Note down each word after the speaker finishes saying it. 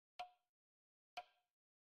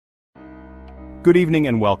Good evening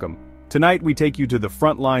and welcome. Tonight we take you to the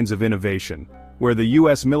front lines of innovation, where the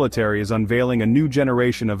US military is unveiling a new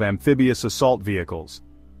generation of amphibious assault vehicles.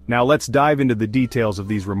 Now let's dive into the details of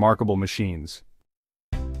these remarkable machines.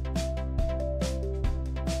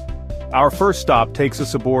 Our first stop takes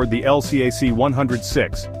us aboard the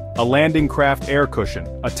LCAC-106, a landing craft air cushion,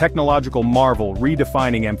 a technological marvel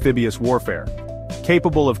redefining amphibious warfare.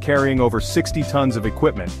 Capable of carrying over 60 tons of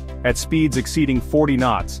equipment, at speeds exceeding 40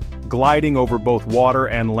 knots, gliding over both water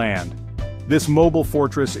and land. This mobile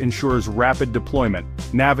fortress ensures rapid deployment,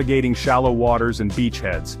 navigating shallow waters and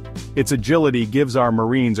beachheads. Its agility gives our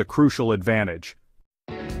Marines a crucial advantage.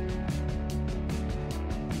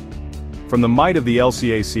 From the might of the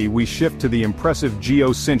LCAC we shift to the impressive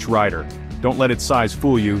Geo-Cinch Rider. Don't let its size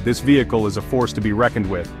fool you, this vehicle is a force to be reckoned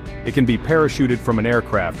with. It can be parachuted from an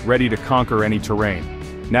aircraft, ready to conquer any terrain.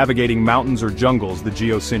 Navigating mountains or jungles, the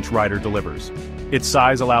Geo-Cinch Rider delivers. Its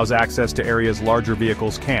size allows access to areas larger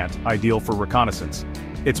vehicles can't, ideal for reconnaissance.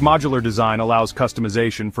 Its modular design allows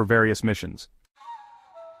customization for various missions.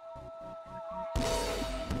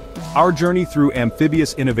 Our journey through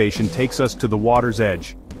amphibious innovation takes us to the water's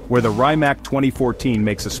edge, where the RIMAC 2014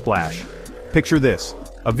 makes a splash. Picture this,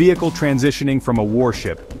 a vehicle transitioning from a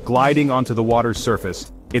warship, gliding onto the water's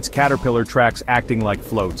surface, its caterpillar tracks acting like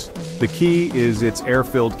floats. The key is its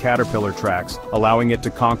air-filled caterpillar tracks, allowing it to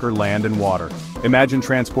conquer land and water. Imagine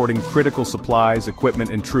transporting critical supplies, equipment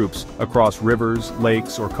and troops across rivers,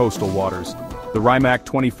 lakes or coastal waters. The RIMAC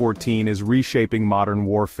 2014 is reshaping modern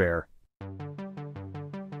warfare.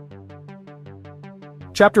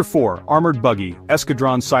 Chapter 4, Armored Buggy,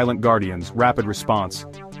 Escadron Silent Guardians, Rapid Response.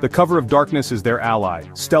 The cover of darkness is their ally,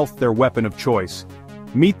 stealth their weapon of choice.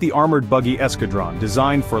 Meet the Armored Buggy Escadron,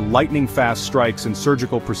 designed for lightning-fast strikes and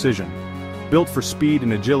surgical precision. Built for speed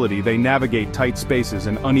and agility, they navigate tight spaces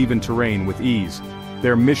and uneven terrain with ease.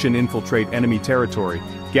 Their mission: infiltrate enemy territory,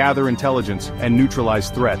 gather intelligence, and neutralize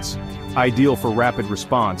threats. Ideal for rapid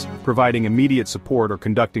response, providing immediate support or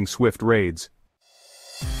conducting swift raids.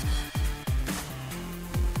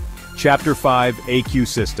 Chapter 5, AQ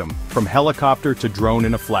System, from helicopter to drone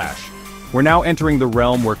in a flash. We're now entering the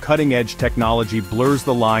realm where cutting-edge technology blurs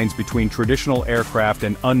the lines between traditional aircraft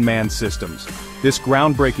and unmanned systems. This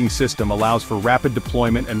groundbreaking system allows for rapid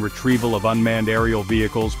deployment and retrieval of unmanned aerial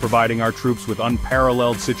vehicles, providing our troops with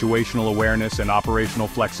unparalleled situational awareness and operational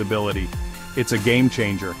flexibility. It's a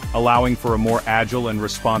game-changer, allowing for a more agile and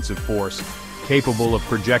responsive force, capable of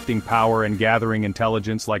projecting power and gathering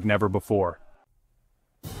intelligence like never before.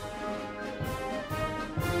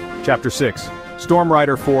 Chapter 6. Storm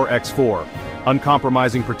Rider 4x4,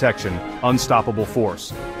 uncompromising protection, unstoppable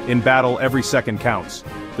force. In battle, every second counts.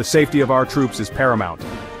 The safety of our troops is paramount.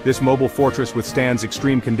 This mobile fortress withstands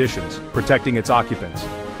extreme conditions, protecting its occupants.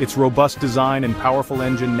 Its robust design and powerful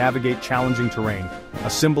engine navigate challenging terrain, a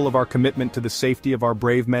symbol of our commitment to the safety of our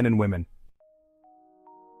brave men and women.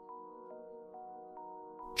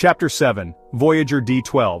 Chapter 7, Voyager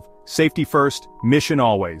D-12, Safety First, Mission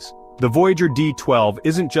Always. The Voyager D-12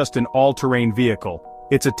 isn't just an all-terrain vehicle,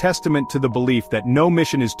 it's a testament to the belief that no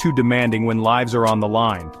mission is too demanding when lives are on the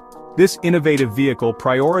line. This innovative vehicle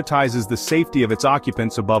prioritizes the safety of its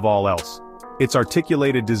occupants above all else. Its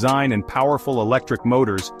articulated design and powerful electric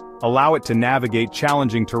motors allow it to navigate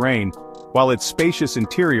challenging terrain, while its spacious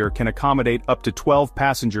interior can accommodate up to 12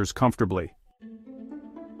 passengers comfortably.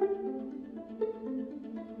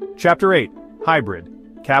 Chapter 8, Hybrid.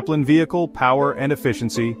 Kaplan Vehicle, Power and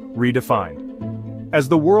Efficiency, Redefined. As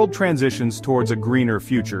the world transitions towards a greener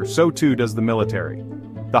future, so too does the military.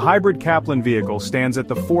 The hybrid Kaplan vehicle stands at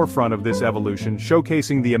the forefront of this evolution,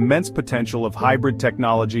 showcasing the immense potential of hybrid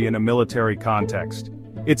technology in a military context.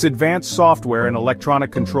 Its advanced software and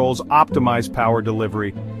electronic controls optimize power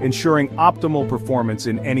delivery, ensuring optimal performance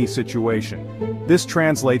in any situation. This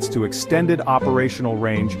translates to extended operational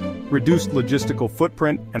range, reduced logistical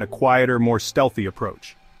footprint, and a quieter, more stealthy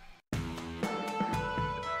approach.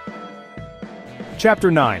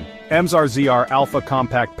 Chapter 9, MRZR Alpha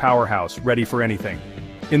Compact Powerhouse, Ready for Anything.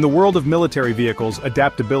 In the world of military vehicles,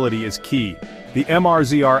 adaptability is key. The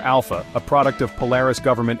MRZR Alpha, a product of Polaris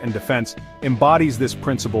Government and Defense, embodies this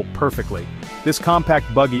principle perfectly. This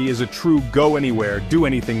compact buggy is a true go-anywhere,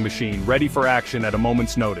 do-anything machine, ready for action at a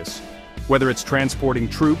moment's notice. Whether it's transporting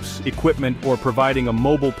troops, equipment, or providing a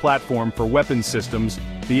mobile platform for weapons systems,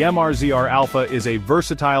 the MRZR Alpha is a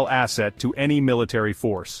versatile asset to any military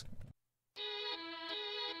force.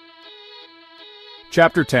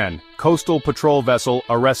 Chapter 10, Coastal Patrol Vessel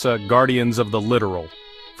Aresa, Guardians of the Littoral.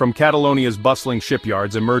 From Catalonia's bustling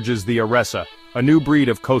shipyards emerges the Aresa, a new breed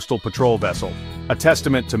of coastal patrol vessel, a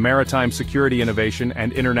testament to maritime security innovation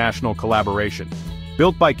and international collaboration.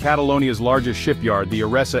 Built by Catalonia's largest shipyard, the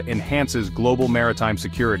Aresa enhances global maritime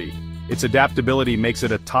security. Its adaptability makes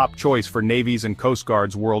it a top choice for navies and coast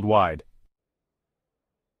guards worldwide.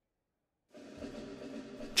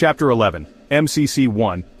 Chapter 11.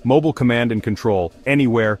 MCC-1, Mobile Command and Control,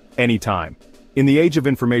 Anywhere, Anytime. In the age of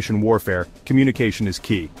information warfare, communication is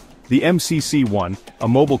key. The MCC-1, a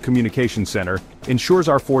mobile communication center, ensures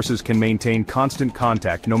our forces can maintain constant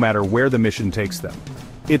contact no matter where the mission takes them.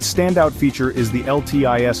 Its standout feature is the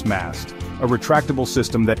LTIS mast, a retractable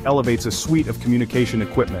system that elevates a suite of communication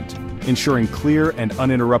equipment, ensuring clear and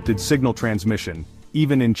uninterrupted signal transmission,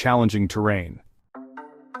 even in challenging terrain.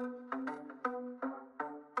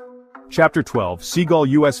 Chapter 12. Seagull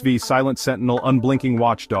USV Silent Sentinel Unblinking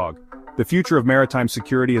Watchdog. The future of maritime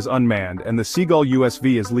security is unmanned, and the Seagull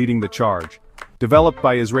USV is leading the charge. Developed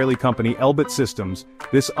by Israeli company Elbit Systems,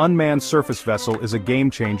 this unmanned surface vessel is a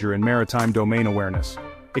game-changer in maritime domain awareness.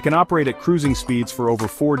 It can operate at cruising speeds for over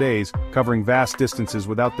 4 days, covering vast distances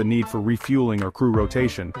without the need for refueling or crew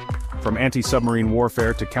rotation. From anti-submarine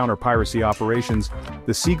warfare to counter-piracy operations,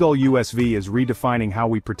 the Seagull USV is redefining how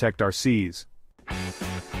we protect our seas.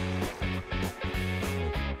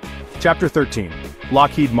 Chapter 13.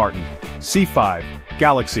 Lockheed Martin. C-5,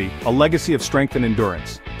 Galaxy, a legacy of strength and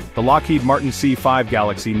endurance. The Lockheed Martin C-5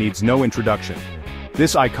 Galaxy needs no introduction.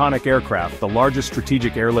 This iconic aircraft, the largest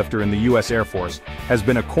strategic airlifter in the U.S. Air Force, has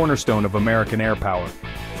been a cornerstone of American air power.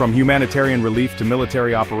 From humanitarian relief to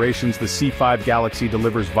military operations, the C-5 Galaxy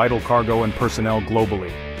delivers vital cargo and personnel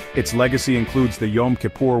globally. Its legacy includes the Yom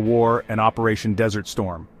Kippur War and Operation Desert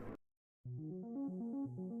Storm.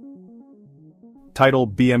 Title: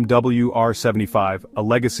 BMW R-75, a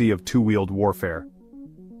legacy of two-wheeled warfare.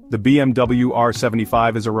 The BMW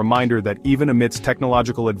R-75 is a reminder that even amidst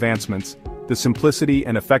technological advancements, the simplicity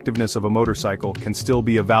and effectiveness of a motorcycle can still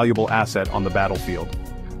be a valuable asset on the battlefield.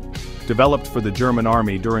 Developed for the German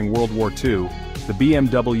Army during World War II, the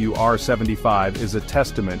BMW R-75 is a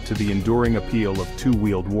testament to the enduring appeal of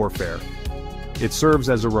two-wheeled warfare. It serves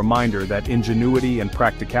as a reminder that ingenuity and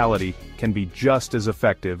practicality can be just as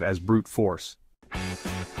effective as brute force.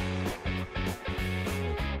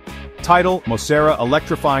 Title: Mossera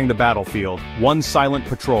Electrifying the Battlefield, One Silent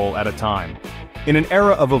Patrol at a Time. In an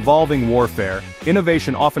era of evolving warfare,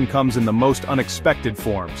 innovation often comes in the most unexpected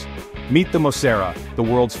forms. Meet the Mossera, the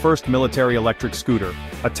world's first military electric scooter,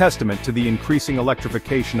 a testament to the increasing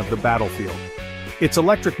electrification of the battlefield. Its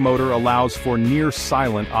electric motor allows for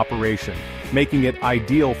near-silent operation, making it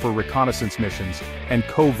ideal for reconnaissance missions and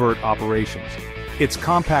covert operations. Its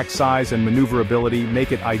compact size and maneuverability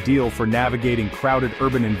make it ideal for navigating crowded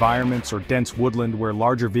urban environments or dense woodland where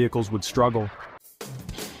larger vehicles would struggle.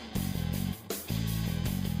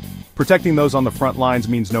 Protecting those on the front lines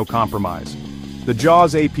means no compromise. The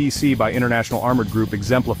Jaws APC by International Armored Group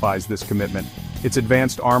exemplifies this commitment. Its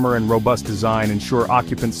advanced armor and robust design ensure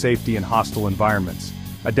occupant safety in hostile environments.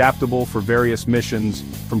 Adaptable for various missions,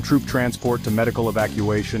 from troop transport to medical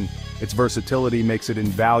evacuation, its versatility makes it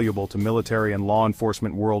invaluable to military and law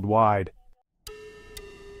enforcement worldwide.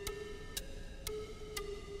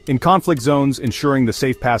 In conflict zones, ensuring the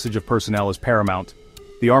safe passage of personnel is paramount.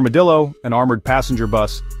 The Armadillo, an armored passenger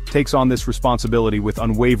bus, takes on this responsibility with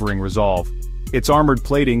unwavering resolve. Its armored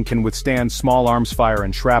plating can withstand small arms fire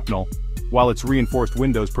and shrapnel, while its reinforced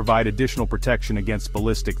windows provide additional protection against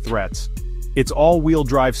ballistic threats. Its all-wheel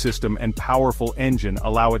drive system and powerful engine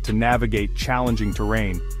allow it to navigate challenging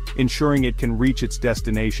terrain, ensuring it can reach its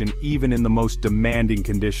destination even in the most demanding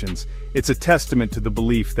conditions. It's a testament to the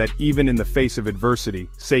belief that even in the face of adversity,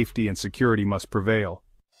 safety and security must prevail.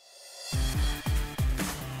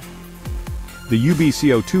 The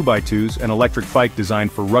UBCO 2x2s, an electric bike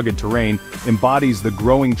designed for rugged terrain, embodies the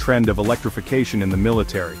growing trend of electrification in the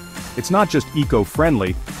military. It's not just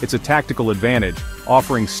eco-friendly, it's a tactical advantage,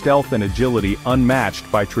 offering stealth and agility unmatched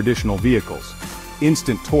by traditional vehicles.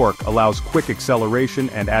 Instant torque allows quick acceleration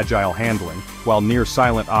and agile handling, while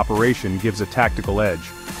near-silent operation gives a tactical edge.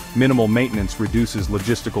 Minimal maintenance reduces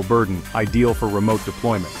logistical burden, ideal for remote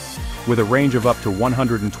deployment. With a range of up to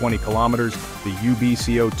 120 kilometers, the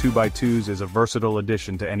UBCO 2x2s is a versatile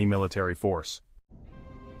addition to any military force.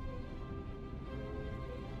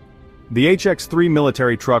 The HX-3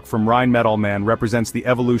 military truck from Rheinmetallmann represents the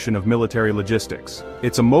evolution of military logistics.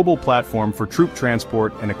 It's a mobile platform for troop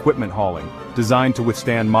transport and equipment hauling, designed to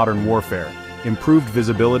withstand modern warfare. Improved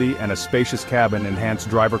visibility and a spacious cabin enhance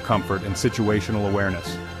driver comfort and situational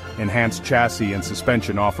awareness. Enhanced chassis and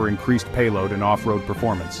suspension offer increased payload and off-road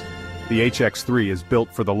performance. The HX-3 is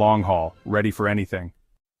built for the long haul, ready for anything.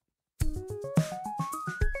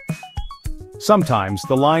 Sometimes,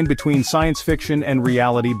 the line between science fiction and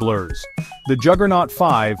reality blurs. The Juggernaut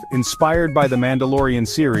 5, inspired by the Mandalorian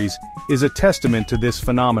series, is a testament to this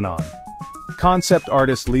phenomenon. Concept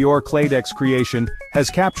artist Lior Cladek's creation has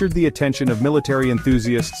captured the attention of military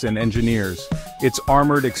enthusiasts and engineers. Its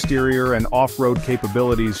armored exterior and off-road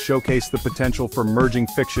capabilities showcase the potential for merging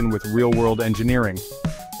fiction with real-world engineering.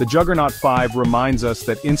 The Juggernaut 5 reminds us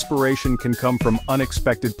that inspiration can come from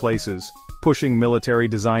unexpected places, pushing military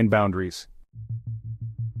design boundaries.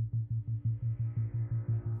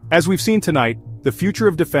 As we've seen tonight, the future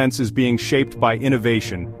of defense is being shaped by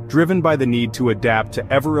innovation, driven by the need to adapt to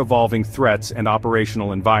ever-evolving threats and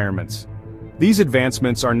operational environments. These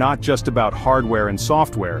advancements are not just about hardware and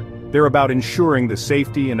software, they're about ensuring the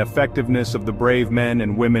safety and effectiveness of the brave men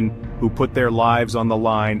and women who put their lives on the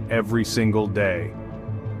line every single day.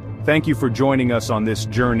 Thank you for joining us on this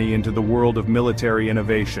journey into the world of military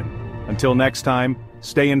innovation. Until next time,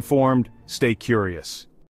 stay informed, stay curious.